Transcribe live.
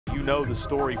you know the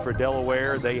story for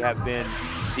Delaware. They have been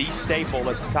the staple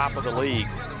at the top of the league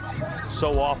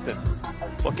so often.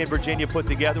 What can Virginia put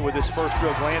together with this first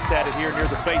real glance at it here near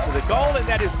the face of the goal? And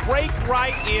that is break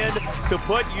right in to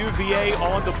put UVA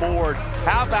on the board.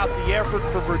 How about the effort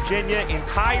for Virginia?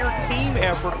 Entire team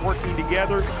effort working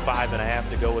together. 5.5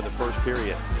 to go in the first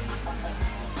period.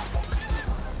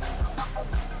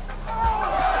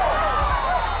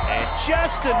 And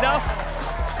just enough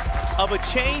of a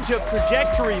change of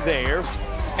trajectory there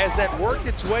as that worked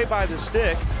its way by the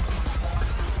stick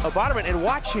of Bonnerman. And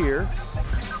watch here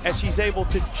as she's able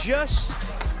to just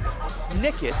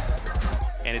nick it.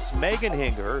 And it's Megan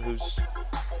Hinger, whose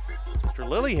sister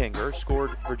Lily Hinger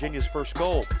scored Virginia's first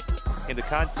goal in the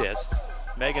contest.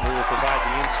 Megan, who will provide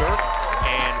the insert.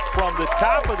 And from the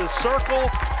top of the circle,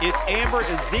 it's Amber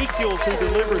Ezekiels who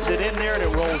delivers it in there, and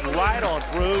it rolls right on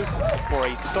through for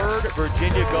a third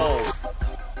Virginia goal.